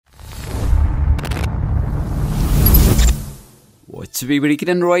it's very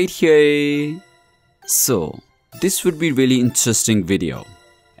Kiran right here. So, this would be really interesting video.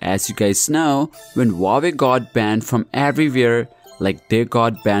 As you guys know, when Huawei got banned from everywhere, like they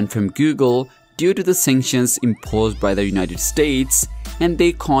got banned from Google due to the sanctions imposed by the United States, and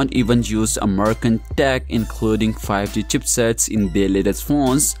they can't even use American tech including 5G chipsets in their latest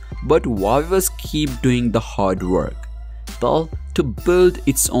phones, but Huawei was keep doing the hard work. Well, to build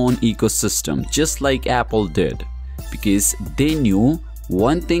its own ecosystem just like Apple did, because they knew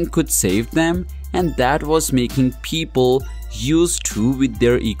one thing could save them, and that was making people used to with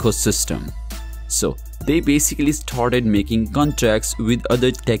their ecosystem. So they basically started making contracts with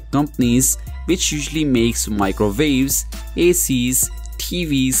other tech companies which usually makes microwaves, ACs,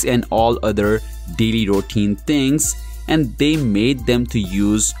 TVs and all other daily routine things, and they made them to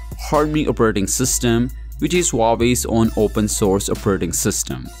use Harmony operating system, which is Huawei's own open source operating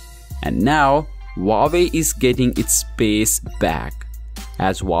system. And now Huawei is getting its space back,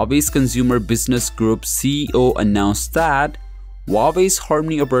 as Huawei's Consumer Business Group CEO announced that Huawei's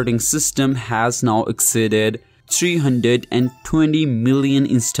Harmony operating system has now exceeded 320 million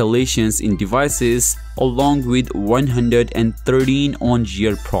installations in devices, along with 113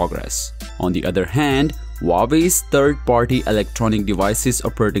 on-year progress. On the other hand, Huawei's third-party electronic devices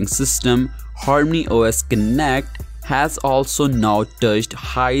operating system, HarmonyOS Connect, has also now touched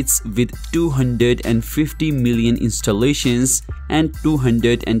heights with 250 million installations and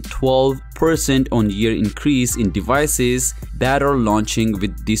 212% on-year increase in devices that are launching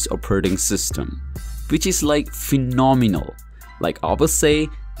with this operating system, which is like phenomenal. Like I would say,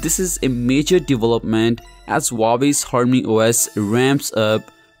 this is a major development as Huawei's HarmonyOS ramps up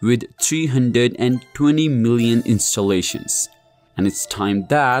with 320 million installations. And it's time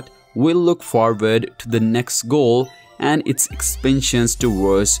that we'll look forward to the next goal and its expansions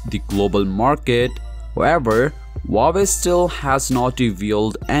towards the global market. However, Huawei still has not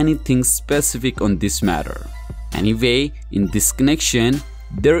revealed anything specific on this matter. Anyway, in this connection,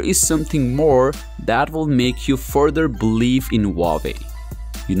 there is something more that will make you further believe in Huawei.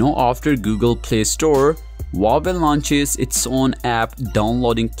 You know, after Google Play Store, Huawei launches its own app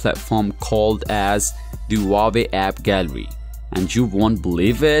downloading platform called as the Huawei App Gallery. And you won't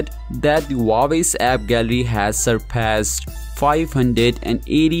believe it that the Huawei's App Gallery has surpassed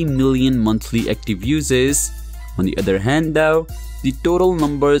 580 million monthly active users. On the other hand though, the total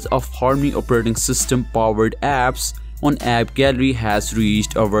numbers of Harmony operating system powered apps on App Gallery has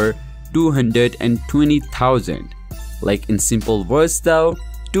reached over 220,000. Like in simple words though,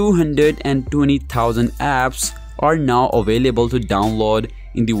 220,000 apps are now available to download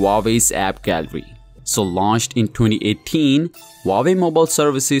in the Huawei's App Gallery. So launched in 2018, Huawei Mobile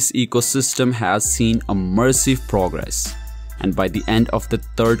Services ecosystem has seen a massive progress. And by the end of the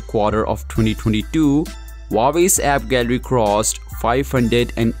third quarter of 2022, Huawei's App Gallery crossed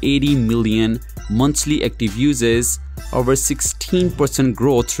 580 million monthly active users, over 16%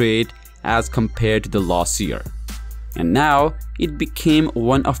 growth rate as compared to the last year. And now it became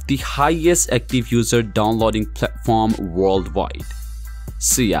one of the highest active user downloading platform worldwide.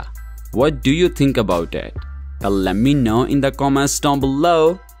 So yeah, what do you think about it? Let me know in the comments down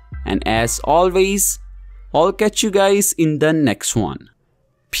below. And as always, I'll catch you guys in the next one.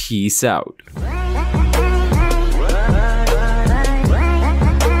 Peace out.